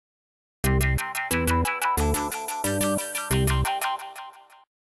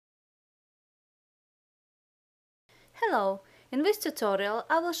Hello! In this tutorial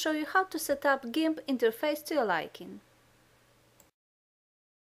I will show you how to set up GIMP interface to your liking.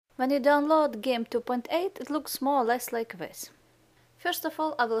 When you download GIMP 2.8 it looks more or less like this. First of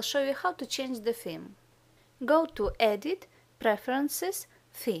all I will show you how to change the theme. Go to Edit, Preferences,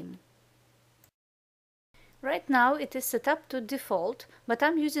 Theme. Right now it is set up to default, but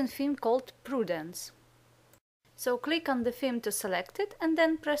I'm using a theme called Prudence. So click on the theme to select it and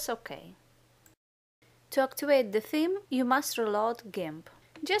then press OK. To activate the theme, you must reload GIMP.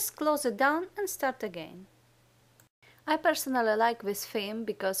 Just close it down and start again. I personally like this theme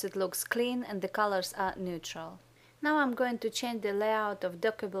because it looks clean and the colors are neutral. Now I'm going to change the layout of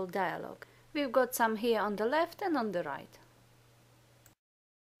dockable dialog. We've got some here on the left and on the right.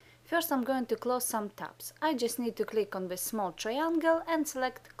 First I'm going to close some tabs. I just need to click on this small triangle and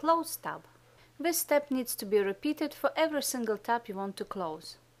select Close tab. This step needs to be repeated for every single tab you want to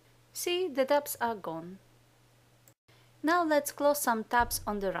close. See, the tabs are gone. Now let's close some tabs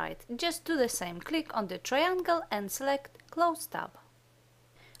on the right. Just do the same. Click on the triangle and select Close tab.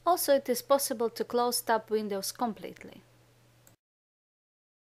 Also, it is possible to close tab windows completely.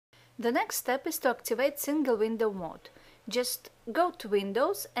 The next step is to activate single window mode. Just go to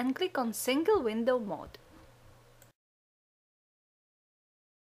Windows and click on Single Window Mode.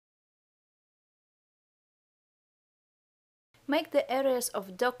 Make the areas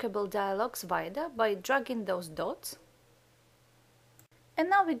of dockable dialogs wider by dragging those dots. And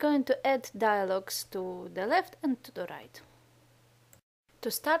now we're going to add dialogs to the left and to the right.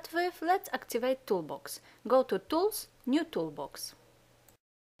 To start with, let's activate Toolbox. Go to Tools, New Toolbox.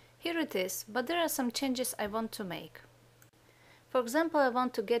 Here it is, but there are some changes I want to make. For example, I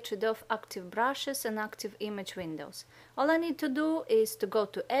want to get rid of active brushes and active image windows. All I need to do is to go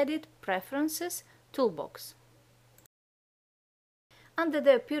to Edit, Preferences, Toolbox. Under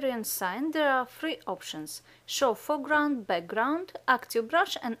the appearance sign there are three options: Show Foreground, Background, Active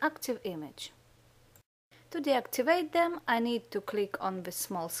Brush and Active Image. To deactivate them I need to click on the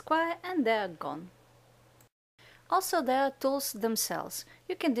small square and they are gone. Also there are tools themselves.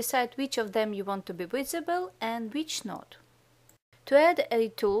 You can decide which of them you want to be visible and which not. To add a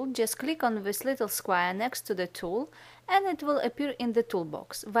tool, just click on this little square next to the tool and it will appear in the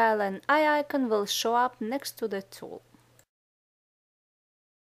toolbox, while an eye icon will show up next to the tool.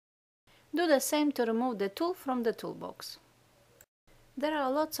 Do the same to remove the tool from the toolbox. There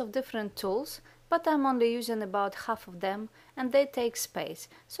are lots of different tools, but I'm only using about half of them and they take space,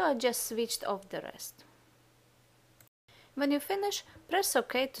 so I just switched off the rest. When you finish, press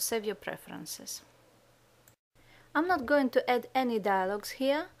OK to save your preferences. I'm not going to add any dialogues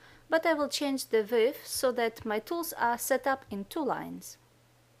here, but I will change the width so that my tools are set up in two lines.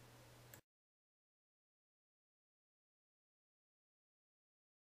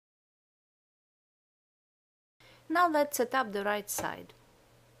 Now let's set up the right side.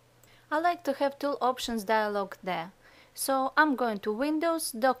 I like to have Tool Options dialog there, so I'm going to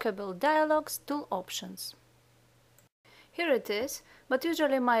Windows, Dockable Dialogs, Tool Options. Here it is, but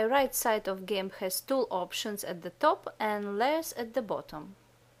usually my right side of GIMP has Tool Options at the top and Layers at the bottom.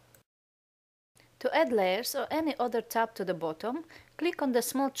 To add layers or any other tab to the bottom, click on the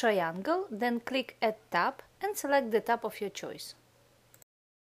small triangle, then click Add Tab and select the tab of your choice.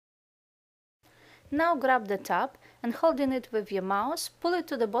 Now grab the tab and holding it with your mouse, pull it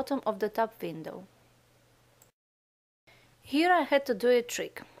to the bottom of the tab window. Here I had to do a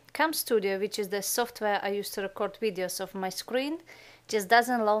trick. GIMP Studio, which is the software I use to record videos of my screen, just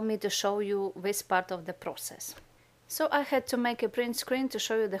doesn't allow me to show you this part of the process. So I had to make a print screen to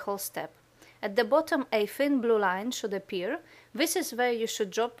show you the whole step. At the bottom a thin blue line should appear. This is where you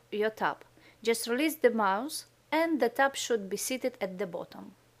should drop your tab. Just release the mouse and the tab should be seated at the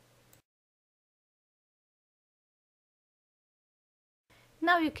bottom.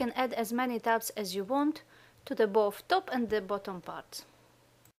 Now you can add as many tabs as you want to the both top and the bottom parts.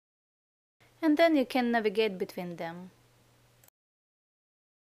 And then you can navigate between them.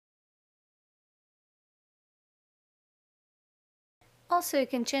 Also, you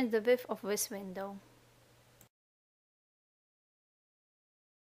can change the width of this window.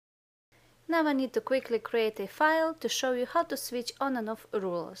 Now I need to quickly create a file to show you how to switch on and off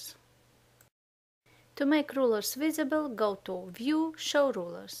rulers. To make rulers visible, go to View, Show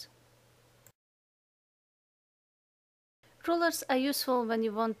Rulers. Rulers are useful when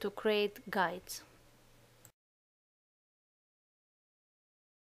you want to create guides.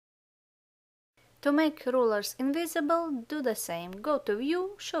 To make rulers invisible, do the same. Go to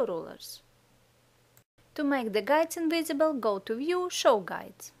View, Show Rulers. To make the guides invisible, go to View, Show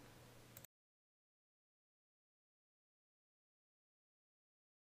Guides.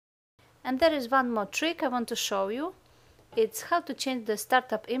 And there is one more trick I want to show you. It's how to change the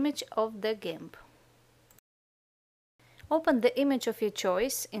startup image of the GIMP. Open the image of your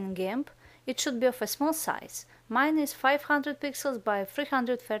choice in GIMP. It should be of a small size. Mine is 500 pixels by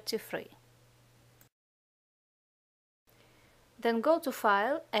 333. Then go to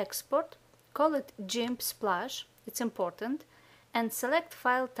File, Export, call it GIMP Splash, it's important, and select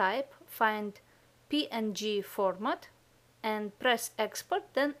File Type, find PNG format, and press Export,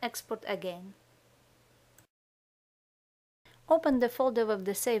 then Export again. Open the folder with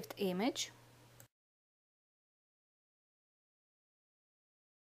the saved image.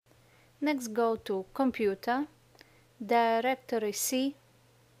 Next go to Computer, Directory C,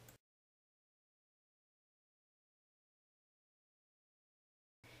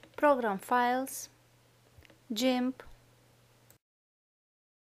 Program Files, GIMP,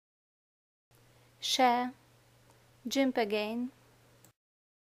 Share, GIMP again,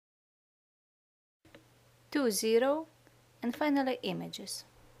 2.0, and finally Images.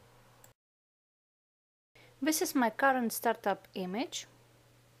 This is my current startup image,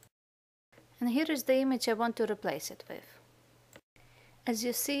 and here is the image I want to replace it with. As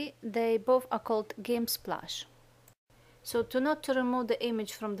you see, they both are called GIMP Splash. So to remove the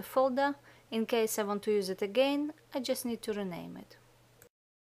image from the folder, in case I want to use it again, I just need to rename it.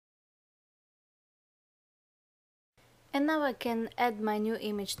 And now I can add my new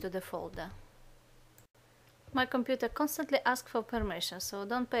image to the folder. My computer constantly asks for permission, so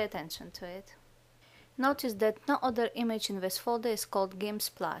don't pay attention to it. Notice that no other image in this folder is called GIMP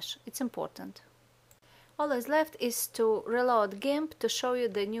Splash. It's important. All that's left is to reload GIMP to show you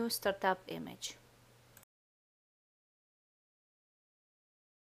the new startup image.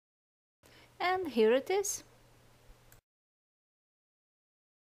 And here it is.